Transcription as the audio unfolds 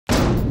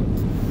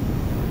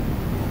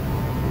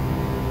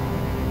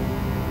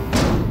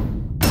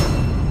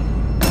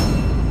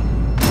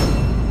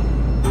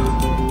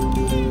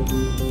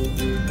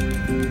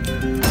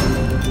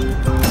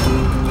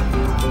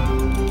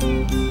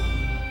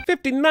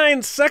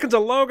59 seconds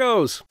of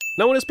logos.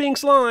 No one is being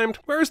slimed.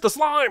 Where's the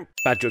slime?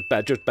 Badgers,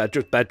 badgers,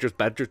 badgers, badgers,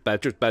 badgers,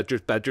 badgers,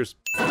 badgers, badgers.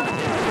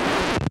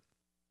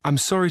 I'm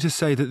sorry to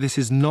say that this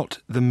is not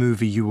the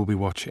movie you will be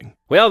watching.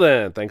 Well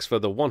then, thanks for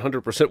the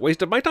 100%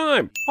 waste of my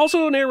time.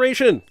 Also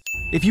narration.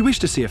 If you wish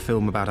to see a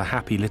film about a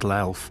happy little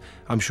elf,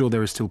 I'm sure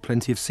there is still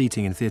plenty of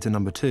seating in theatre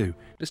number 2.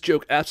 This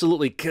joke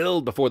absolutely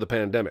killed before the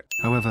pandemic.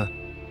 However,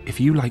 if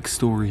you like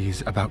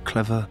stories about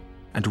clever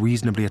and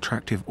reasonably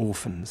attractive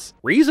orphans,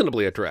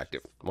 Reasonably attractive.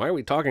 Why are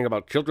we talking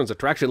about children's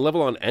attraction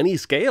level on any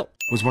scale?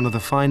 was one of the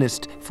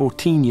finest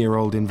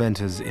 14-year-old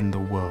inventors in the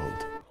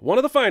world. One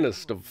of the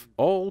finest of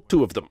all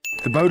 2 of them.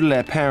 The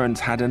Baudelaire parents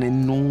had an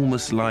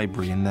enormous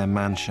library in their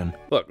mansion.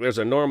 Look, there's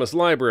enormous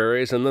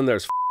libraries, and then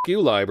there's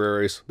you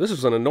libraries. This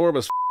is an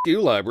enormous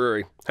you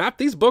library. Half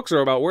these books are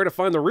about where to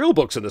find the real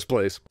books in this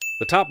place.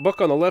 The top book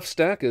on the left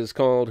stack is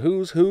called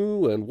Who's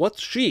Who and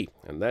What's She,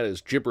 and that is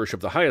gibberish of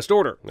the highest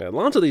order. And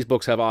lots of these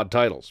books have odd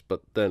titles,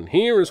 but then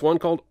here is one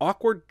called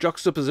Awkward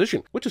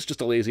Juxtaposition, which is just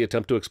a lazy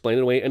attempt to explain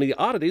away any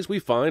oddities we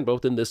find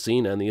both in this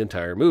scene and the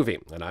entire movie.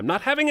 And I'm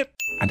not having it.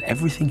 And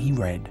everything he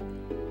read,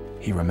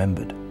 he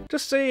remembered.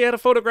 Just say he had a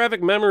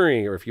photographic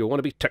memory, or if you want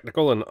to be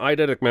technical, an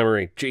eidetic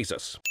memory.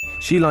 Jesus.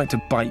 She liked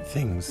to bite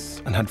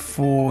things and had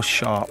 4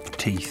 sharp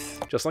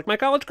teeth. Just like my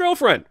college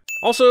girlfriend.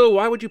 Also,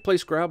 why would you play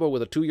Scrabble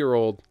with a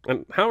 2-year-old?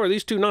 And how are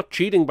these two not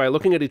cheating by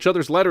looking at each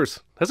other's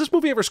letters? Has this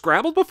movie ever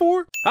Scrabbled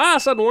before? Ah,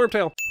 sudden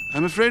wormtail.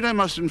 I'm afraid I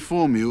must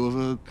inform you of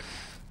an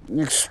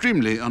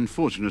extremely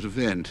unfortunate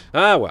event.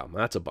 Ah, well,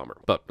 that's a bummer.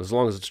 But as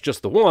long as it's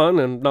just the one,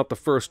 and not the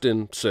first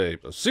in, say,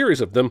 a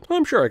series of them,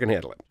 I'm sure I can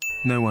handle it.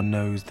 No one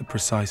knows the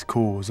precise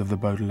cause of the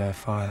Baudelaire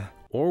fire.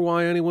 Or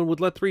why anyone would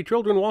let 3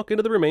 children walk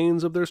into the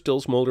remains of their still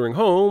smoldering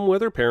home where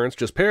their parents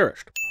just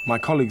perished. My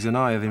colleagues and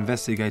I have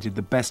investigated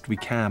the best we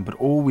can, but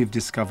all we've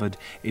discovered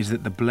is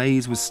that the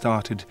blaze was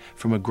started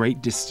from a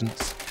great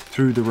distance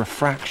through the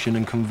refraction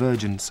and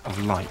convergence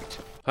of light.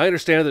 I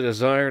understand the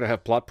desire to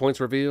have plot points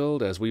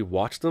revealed as we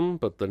watch them,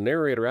 but the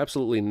narrator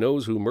absolutely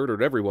knows who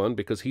murdered everyone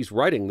because he's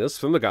writing this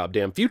from the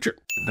goddamn future.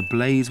 The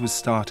blaze was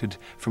started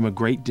from a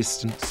great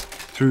distance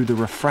through the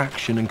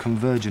refraction and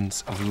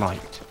convergence of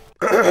light.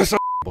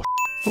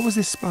 What was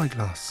this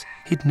spyglass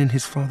hidden in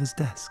his father's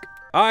desk?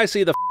 I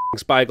see the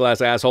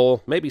spyglass,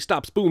 asshole. Maybe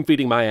stop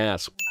spoon-feeding my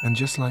ass. And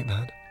just like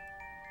that,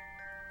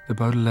 the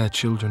Baudelaire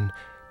children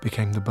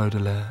became the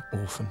Baudelaire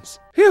orphans.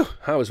 Phew,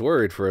 I was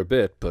worried for a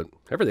bit, but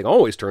everything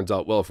always turns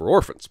out well for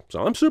orphans,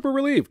 so I'm super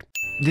relieved.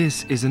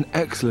 This is an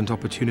excellent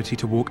opportunity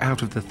to walk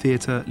out of the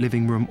theatre,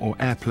 living room, or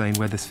airplane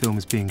where this film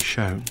is being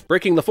shown.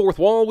 Breaking the fourth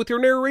wall with your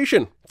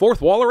narration.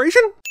 Fourth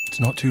wall-oration? It's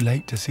not too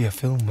late to see a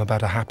film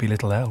about a happy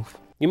little elf.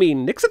 You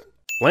mean Nixon?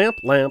 Lamp,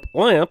 lamp,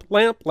 lamp,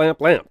 lamp, lamp,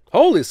 lamp.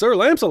 Holy sir,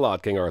 lamps a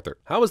lot, King Arthur.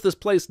 How is this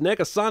place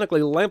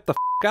negasonically lamped the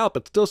out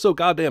but still so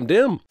goddamn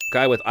dim?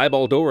 Guy with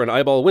eyeball door and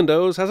eyeball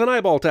windows has an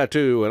eyeball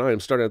tattoo, and I am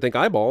starting to think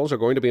eyeballs are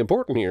going to be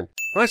important here.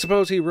 I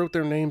suppose he wrote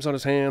their names on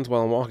his hands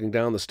while walking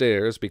down the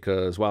stairs,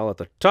 because while at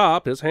the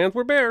top, his hands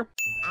were bare.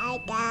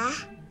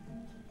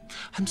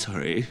 I'm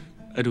sorry,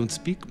 I don't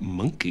speak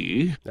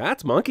monkey.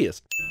 That's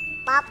monkeyist.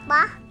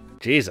 Papa.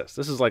 Jesus,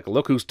 this is like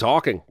Look Who's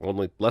Talking,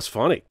 only less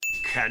funny.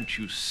 Can't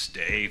you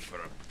stay for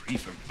a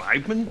brief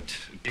imbibement?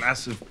 A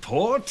glass of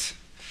port?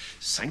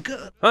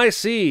 Sanka? I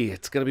see.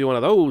 It's going to be one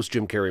of those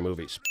Jim Carrey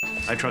movies.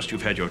 I trust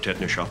you've had your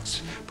tetanus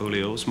shots.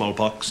 Polio,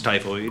 smallpox,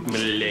 typhoid,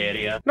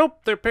 malaria.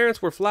 Nope, their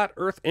parents were flat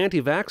earth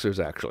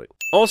anti-vaxxers, actually.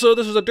 Also,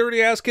 this is a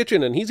dirty-ass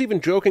kitchen, and he's even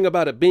joking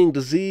about it being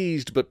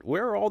diseased, but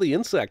where are all the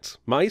insects?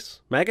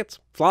 Mice? Maggots?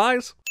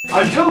 Flies?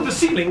 I'm told the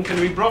ceiling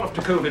can be brought up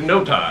to code in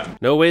no time.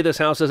 No way this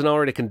house isn't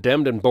already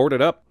condemned and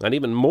boarded up, and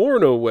even more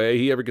no way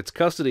he ever gets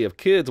custody of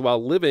kids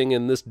while living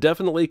in this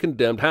definitely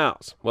condemned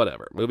house.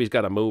 Whatever, movie's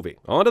got a movie.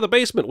 On to the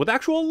basement with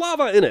actual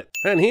lava in it.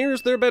 And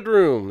here's their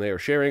bedroom. They are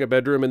sharing a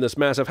bedroom in this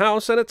massive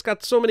house, and it's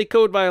got so many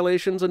code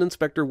violations an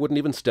inspector wouldn't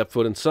even step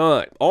foot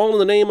inside. All in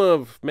the name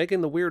of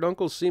making the weird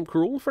uncles seem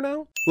cruel for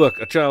now? Look,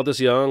 a child this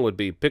young would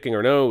be picking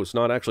her nose,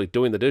 not actually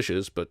doing the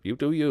dishes, but you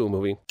do you,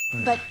 movie.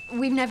 But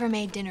we've never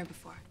made dinner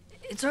before.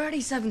 It's already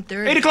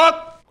 7:30. 8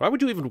 o'clock! Why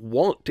would you even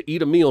want to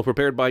eat a meal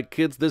prepared by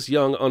kids this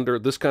young under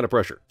this kind of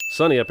pressure?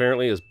 Sunny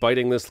apparently is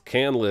biting this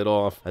can lid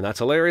off, and that's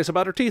hilarious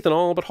about her teeth and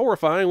all, but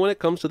horrifying when it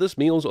comes to this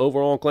meal's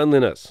overall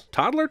cleanliness.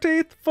 Toddler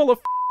teeth full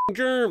of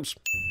germs.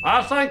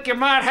 I think you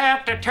might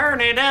have to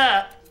turn it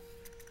up.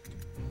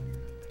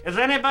 Is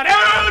anybody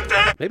out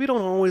there? Maybe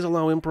don't always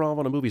allow improv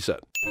on a movie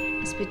set.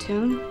 A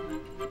spittoon?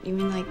 You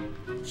mean like...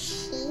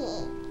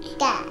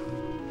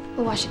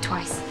 We'll wash it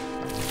twice.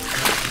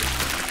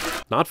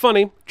 Not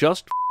funny,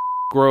 just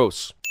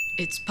gross.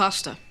 It's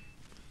pasta.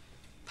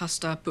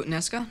 Pasta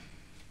puttanesca?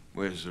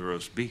 Where's the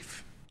roast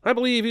beef? I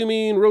believe you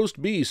mean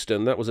Roast Beast,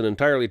 and that was an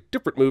entirely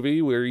different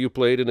movie where you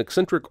played an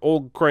eccentric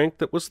old crank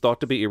that was thought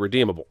to be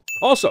irredeemable.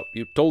 Also,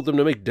 you told them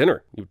to make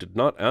dinner. You did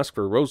not ask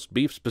for roast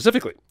beef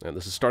specifically, and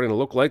this is starting to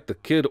look like the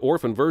kid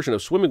orphan version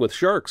of Swimming with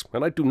Sharks,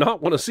 and I do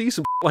not want to see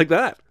some like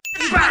that.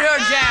 Put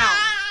her down!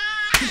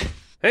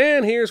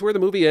 And here's where the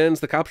movie ends.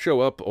 The cops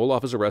show up,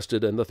 Olaf is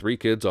arrested, and the 3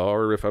 kids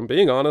are, if I'm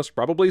being honest,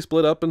 probably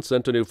split up and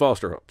sent to new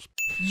foster homes.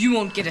 You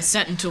won't get a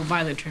set until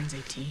Violet turns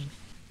 18.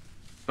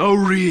 Oh,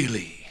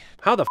 really?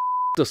 How the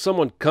does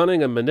someone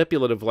cunning and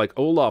manipulative like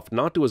Olaf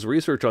not do his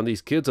research on these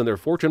kids and their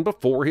fortune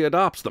before he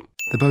adopts them?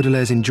 The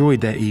Baudelaires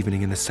enjoyed their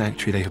evening in the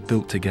sanctuary they had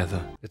built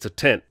together. It's a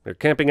tent. They're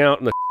camping out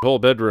in the whole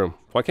bedroom.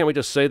 Why can't we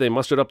just say they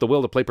mustered up the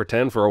will to play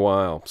pretend for a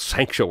while?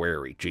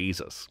 Sanctuary,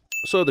 Jesus.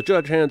 So the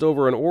judge hands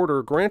over an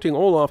order granting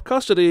Olaf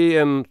custody,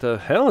 and the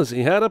hell has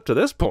he had up to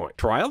this point?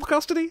 Trial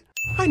custody?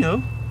 I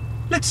know.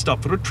 Let's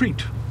stop for a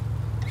treat.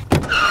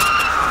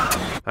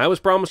 I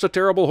was promised a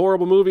terrible,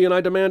 horrible movie, and I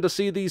demand to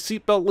see these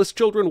seatbelt-less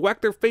children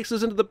whack their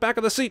faces into the back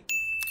of the seat.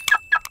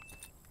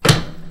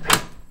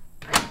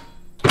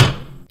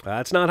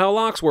 That's not how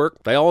locks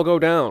work. They all go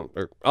down,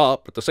 or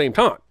up, at the same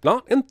time,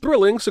 not in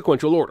thrilling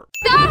sequential order.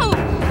 No!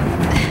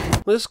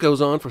 This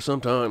goes on for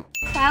some time.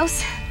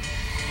 Klaus,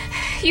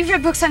 you've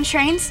read books on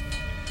trains.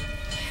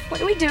 What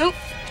do we do?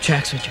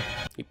 Jack switcher.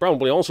 He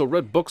probably also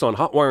read books on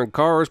hot wiring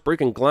cars,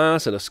 breaking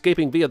glass, and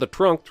escaping via the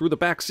trunk through the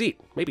back seat.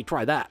 Maybe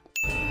try that.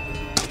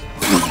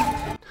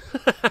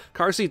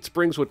 Car seat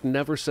springs would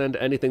never send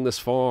anything this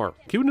far.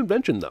 Cute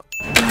invention, though.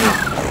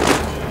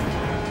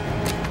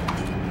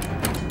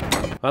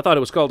 I thought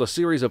it was called a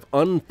series of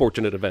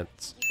unfortunate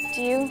events.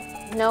 Do you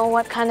know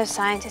what kind of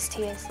scientist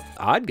he is?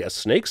 I'd guess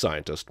snake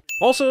scientist.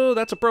 Also,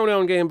 that's a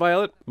pronoun game,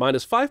 Violet.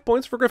 Minus 5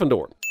 points for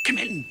Gryffindor. Come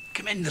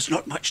in. There's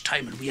not much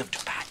time and we have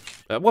to pack.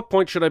 At what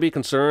point should I be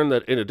concerned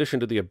that in addition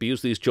to the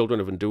abuse these children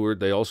have endured,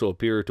 they also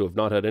appear to have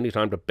not had any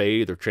time to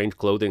bathe or change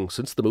clothing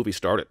since the movie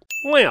started?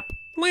 Lamp!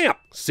 Lamp!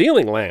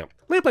 Ceiling lamp!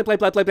 Lamp, lamp,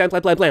 lamp, lamp, lamp, lamp,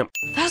 lamp, lamp, lamp.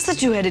 That's the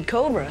two-headed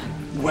cobra.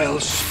 Well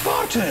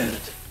spotted.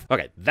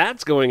 Okay,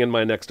 that's going in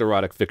my next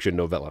erotic fiction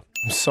novella.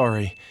 I'm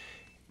sorry.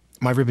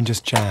 My ribbon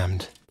just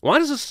jammed. Why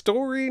does a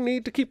story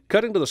need to keep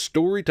cutting to the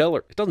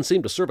storyteller? It doesn't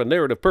seem to serve a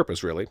narrative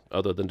purpose, really,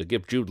 other than to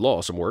give Jude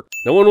Law some work.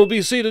 No one will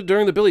be seated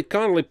during the Billy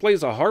Connolly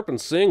plays a harp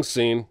and sings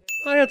scene.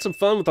 I had some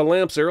fun with the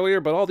lamps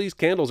earlier, but all these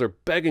candles are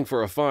begging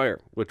for a fire,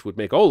 which would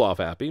make Olaf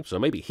happy, so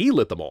maybe he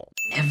lit them all.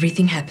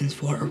 Everything happens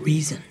for a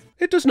reason.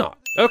 It does not.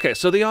 Okay,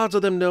 so the odds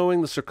of them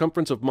knowing the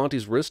circumference of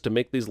Monty's wrist to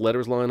make these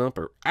letters line up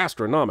are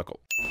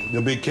astronomical.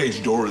 The big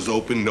cage door is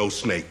open, no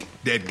snake.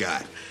 Dead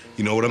guy.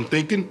 You know what I'm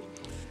thinking?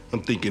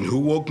 I'm thinking, who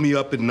woke me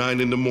up at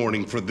 9 in the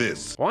morning for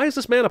this? Why is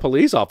this man a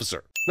police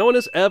officer? No one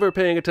is ever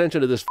paying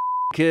attention to this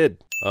kid.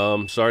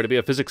 Sorry to be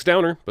a physics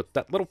downer, but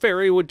that little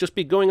fairy would just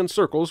be going in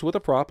circles with a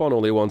prop on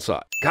only one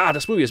side. God,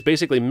 this movie is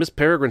basically Miss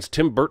Peregrine's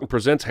Tim Burton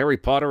Presents Harry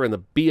Potter and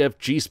the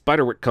BFG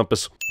Spiderwick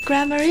Compass.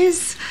 Grammar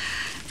is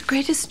the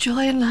greatest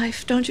joy in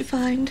life, don't you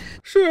find?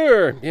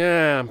 Sure,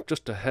 yeah, I'm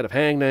just a head of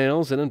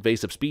hangnails and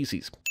invasive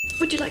species.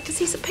 Would you like to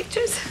see some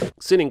pictures?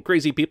 Sinning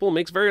crazy people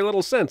makes very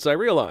little sense, I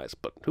realize,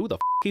 but who the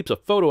keeps a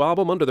photo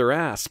album under their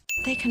ass?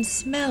 They can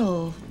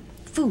smell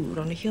food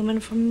on a human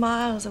from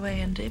miles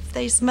away, and if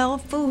they smell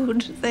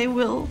food, they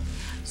will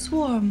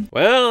swarm.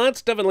 Well,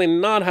 that's definitely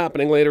not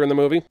happening later in the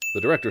movie.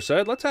 The director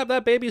said, let's have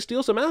that baby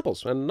steal some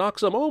apples and knock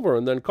some over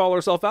and then call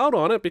herself out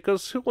on it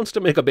because who wants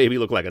to make a baby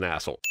look like an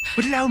asshole?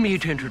 But allow me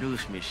to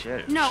introduce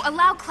myself. No,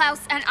 allow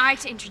Klaus and I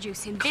to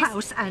introduce him.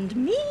 Klaus and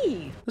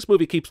me. This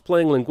movie keeps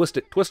playing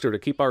linguistic twister to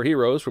keep our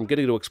heroes from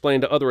getting to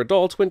explain to other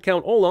adults when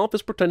Count Olaf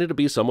is pretending to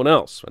be someone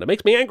else, and it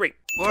makes me angry.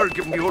 Well,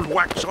 give me the old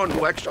wax on,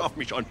 wax off,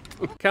 me son.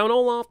 Count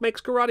Olaf makes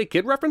Karate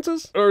Kid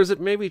references? Or is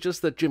it maybe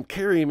just that Jim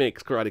Carrey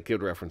makes Karate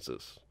Kid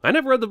references? I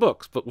never read the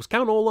books, but was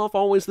Count Olaf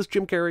always this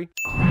Jim Carrey?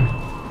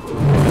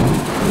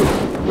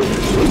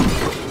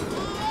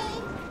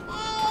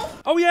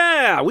 Oh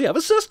yeah, we have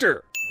a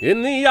sister!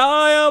 In the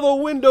eye of a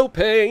window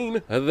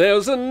pane,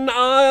 there's an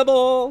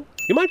eyeball.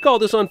 You might call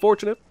this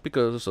unfortunate,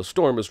 because a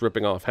storm is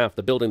ripping off half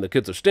the building the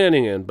kids are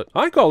standing in, but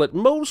I call it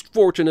most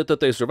fortunate that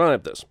they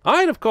survived this.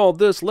 I'd have called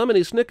this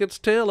Lemony Snicket's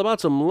tale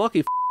about some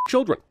lucky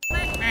children.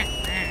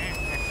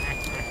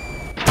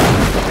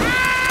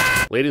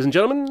 Ladies and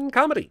gentlemen,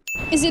 comedy.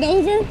 Is it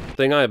over? The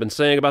thing I have been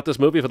saying about this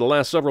movie for the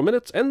last several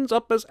minutes ends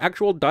up as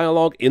actual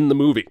dialogue in the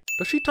movie.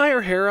 Does she tie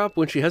her hair up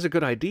when she has a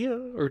good idea,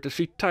 or does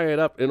she tie it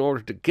up in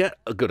order to get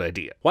a good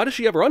idea? Why does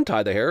she ever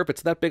untie the hair if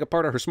it's that big a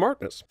part of her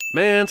smartness?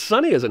 Man,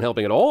 Sunny isn't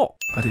helping at all.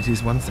 But it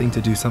is one thing to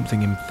do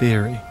something in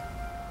theory,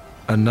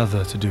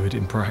 another to do it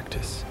in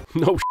practice.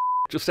 No,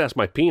 just ask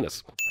my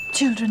penis.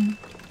 Children,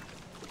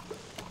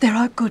 there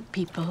are good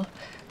people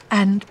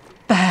and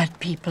bad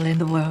people in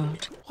the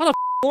world. What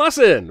a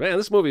lesson! Man,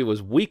 this movie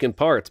was weak in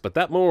parts, but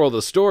that moral of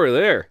the story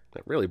there,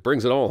 that really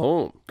brings it all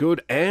home.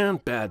 Good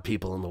and bad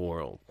people in the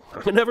world.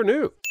 I never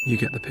knew. You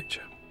get the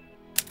picture.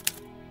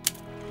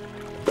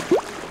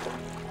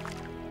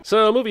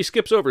 So, the movie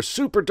skips over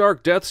super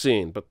dark death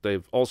scene, but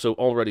they've also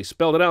already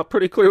spelled it out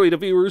pretty clearly to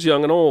viewers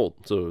young and old.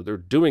 So they're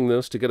doing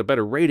this to get a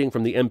better rating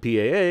from the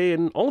MPAA,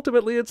 and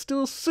ultimately it's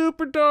still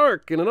super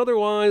dark in an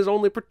otherwise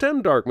only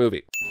pretend dark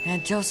movie.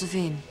 Aunt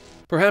Josephine.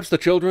 Perhaps the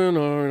children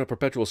are in a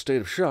perpetual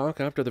state of shock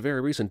after the very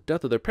recent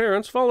death of their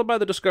parents, followed by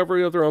the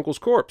discovery of their uncle's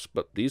corpse,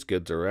 but these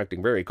kids are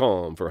acting very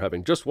calm for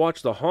having just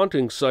watched the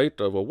haunting sight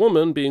of a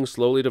woman being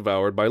slowly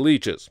devoured by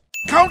leeches.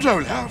 Count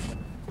Olaf?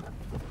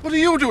 What are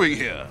you doing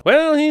here?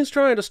 Well, he's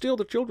trying to steal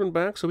the children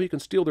back so he can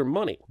steal their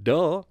money.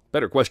 Duh.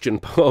 Better question,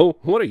 Poe.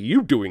 What are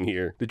you doing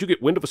here? Did you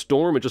get wind of a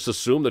storm and just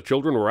assume the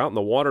children were out in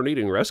the water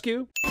needing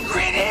rescue?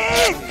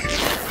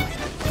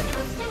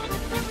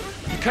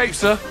 Cave,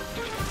 sir.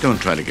 Don't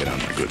try to get on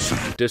my good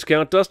side.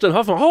 Discount Dustin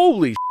Hoffman.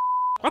 Holy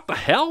what the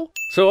hell?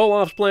 So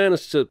Olaf's plan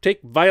is to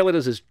take Violet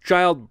as his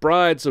child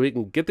bride so he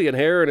can get the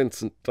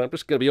inheritance, and I'm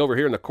just going to be over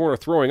here in the corner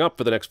throwing up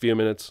for the next few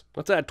minutes.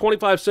 Let's add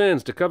 25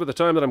 cents to cover the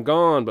time that I'm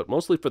gone, but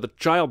mostly for the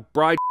child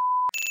bride.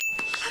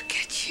 Look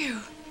at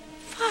you,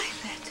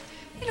 Violet.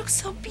 You look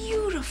so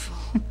beautiful.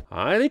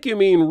 I think you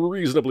mean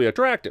reasonably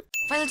attractive.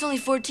 Violet's only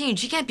 14.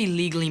 She can't be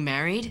legally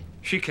married.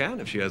 She can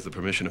if she has the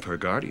permission of her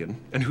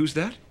guardian. And who's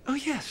that? Oh,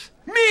 yes.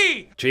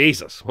 Me!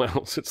 Jesus.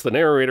 Well, since the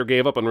narrator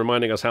gave up on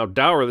reminding us how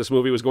dour this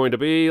movie was going to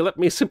be, let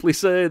me simply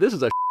say this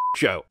is a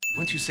show.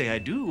 Once you say I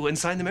do and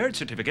sign the marriage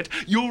certificate,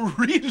 you'll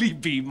really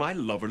be my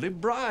loverly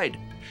bride.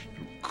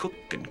 You'll cook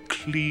and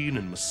clean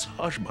and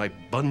massage my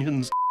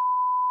bunions.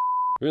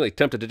 Really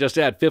tempted to just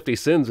add 50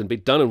 sins and be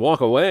done and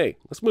walk away.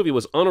 This movie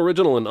was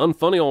unoriginal and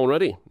unfunny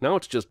already. Now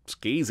it's just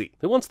skeezy.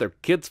 Who wants their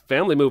kids'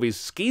 family movies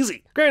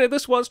skeezy? Granted,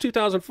 this was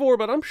 2004,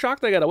 but I'm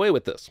shocked they got away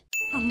with this.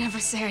 I'll never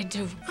say I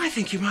do. I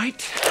think you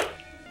might.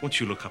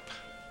 Once you look up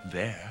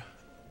there.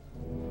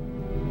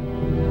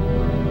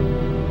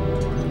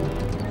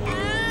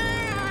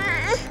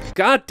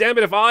 God damn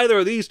it, if either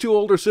of these two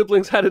older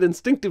siblings had an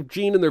instinctive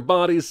gene in their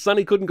bodies,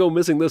 Sonny couldn't go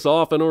missing this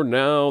often or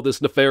now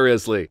this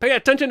nefariously. Pay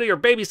attention to your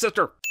baby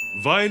sister.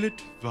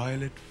 Violet,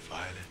 Violet,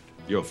 Violet.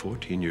 You're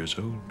 14 years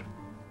old.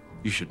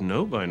 You should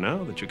know by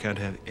now that you can't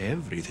have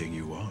everything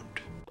you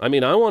want. I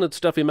mean, I wanted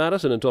Steffi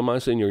Madison until my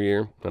senior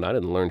year, and I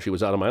didn't learn she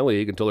was out of my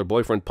league until her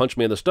boyfriend punched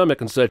me in the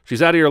stomach and said,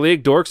 "She's out of your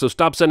league, dork, so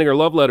stop sending her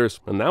love letters."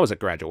 And that was at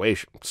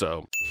graduation,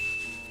 so.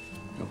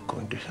 You're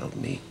going to help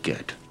me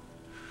get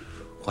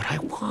what I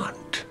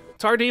want.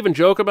 It's hard to even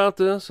joke about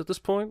this at this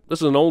point.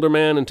 This is an older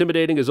man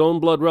intimidating his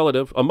own blood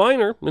relative, a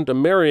minor, into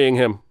marrying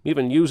him,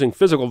 even using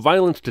physical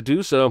violence to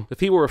do so. If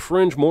he were a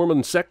fringe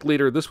Mormon sect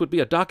leader, this would be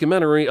a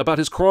documentary about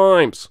his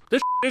crimes.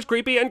 This is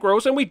creepy and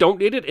gross, and we don't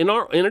need it in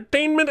our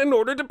entertainment in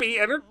order to be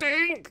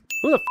entertained.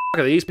 Who the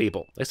are these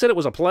people? They said it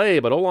was a play,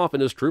 but Olaf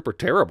and his troupe are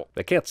terrible.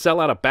 They can't sell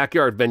out a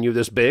backyard venue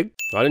this big.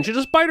 Why didn't you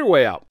just bite her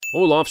way out?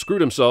 Olaf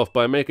screwed himself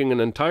by making an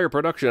entire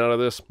production out of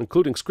this,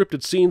 including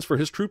scripted scenes for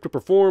his troupe to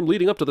perform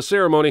leading up to the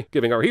ceremony,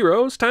 giving our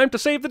heroes time to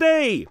save the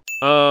day.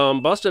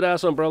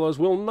 Busted-ass umbrellas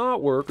will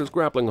not work as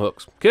grappling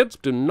hooks. Kids,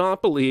 do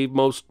not believe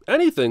most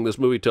anything this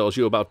movie tells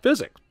you about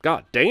physics.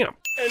 God damn.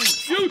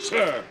 And you,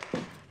 sir,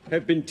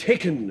 have been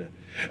taken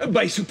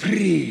by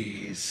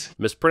surprise.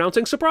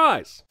 Mispronouncing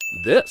surprise.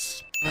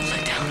 This. Don't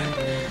look down.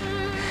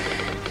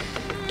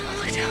 Don't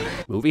look down.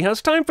 Movie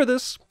has time for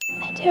this.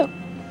 I do.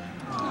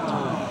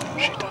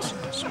 She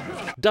doesn't deserve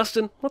it.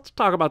 Dustin, let's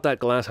talk about that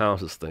glass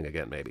houses thing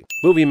again, maybe.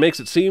 Movie makes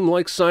it seem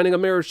like signing a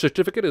marriage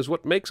certificate is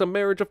what makes a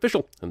marriage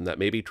official, and that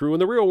may be true in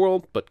the real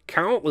world, but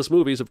countless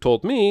movies have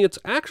told me it's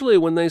actually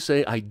when they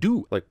say I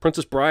do, like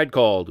Princess Bride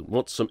called, who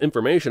wants some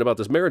information about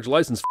this marriage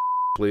license,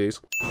 please.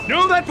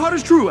 No, that part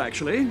is true,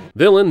 actually.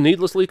 Villain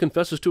needlessly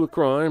confesses to a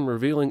crime,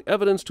 revealing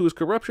evidence to his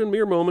corruption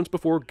mere moments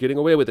before getting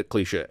away with it,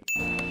 cliché.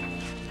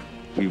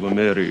 We were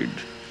married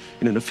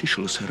in an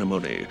official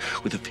ceremony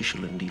with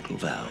official and legal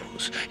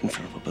vows in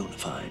front of a bona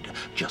fide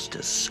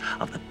justice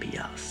of the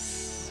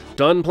peace.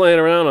 Done playing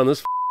around on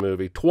this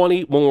movie.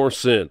 20 more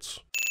cents.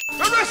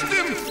 Arrest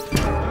him!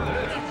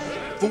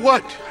 For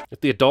what? If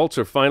the adults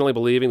are finally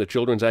believing the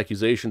children's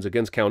accusations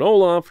against Count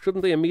Olaf,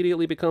 shouldn't they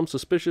immediately become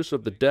suspicious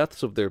of the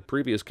deaths of their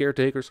previous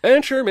caretakers?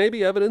 And sure,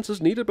 maybe evidence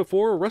is needed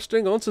before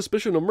arresting on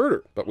suspicion of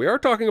murder, but we are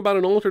talking about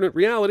an alternate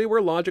reality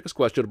where logic is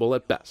questionable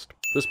at best.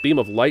 This beam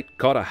of light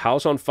caught a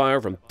house on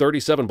fire from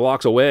 37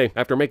 blocks away.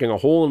 After making a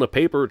hole in the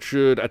paper, it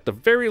should, at the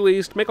very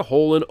least, make a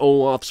hole in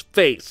Olaf's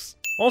face.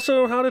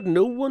 Also, how did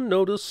no one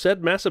notice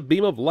said massive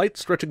beam of light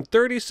stretching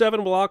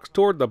 37 blocks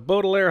toward the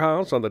Baudelaire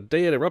house on the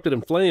day it erupted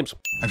in flames?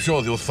 I'm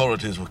sure the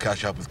authorities will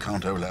catch up with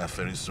Count Olaf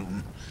very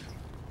soon.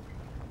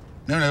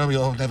 No,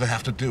 you'll never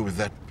have to deal with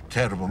that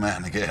terrible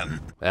man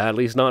again. At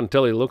least not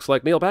until he looks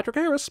like Neil Patrick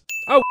Harris.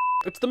 Oh,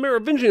 it's the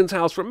Merovingian's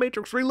house from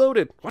Matrix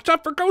Reloaded. Watch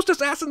out for ghost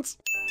assassins!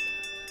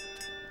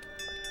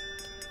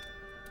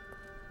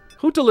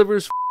 Who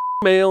delivers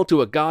mail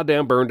to a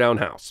goddamn burned down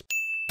house?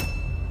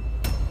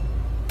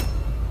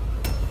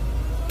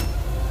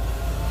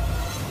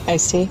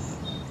 Iced tea?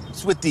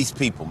 It's with these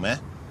people, man.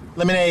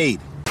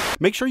 Lemonade.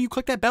 Make sure you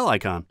click that bell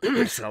icon.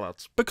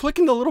 Sellouts. But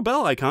clicking the little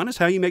bell icon is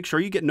how you make sure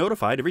you get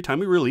notified every time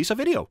we release a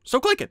video. So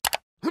click it.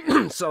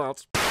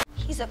 Sellouts.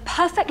 He's a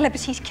perfect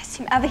liberty to kiss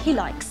whomever he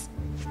likes.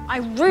 I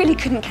really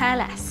couldn't care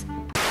less.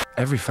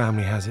 Every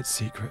family has its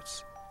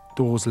secrets.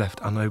 Doors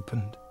left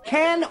unopened.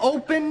 Can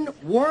open,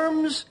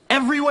 worms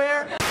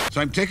everywhere.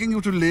 So I'm taking you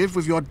to live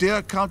with your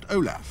dear Count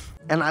Olaf.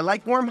 And I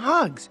like warm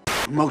hugs.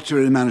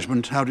 Mortuary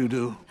management, how do you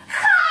do?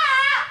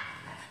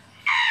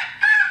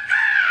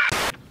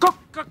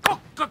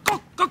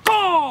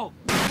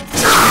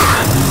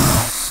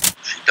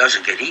 She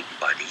doesn't get eaten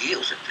by the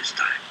eels at this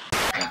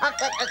time.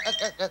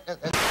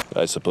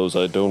 I suppose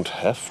I don't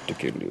have to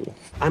kill you.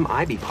 I'm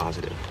IB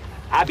positive.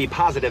 I be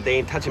positive they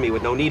ain't touching me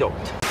with no needle.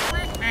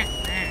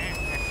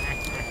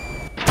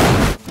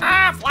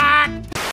 Ah, flag!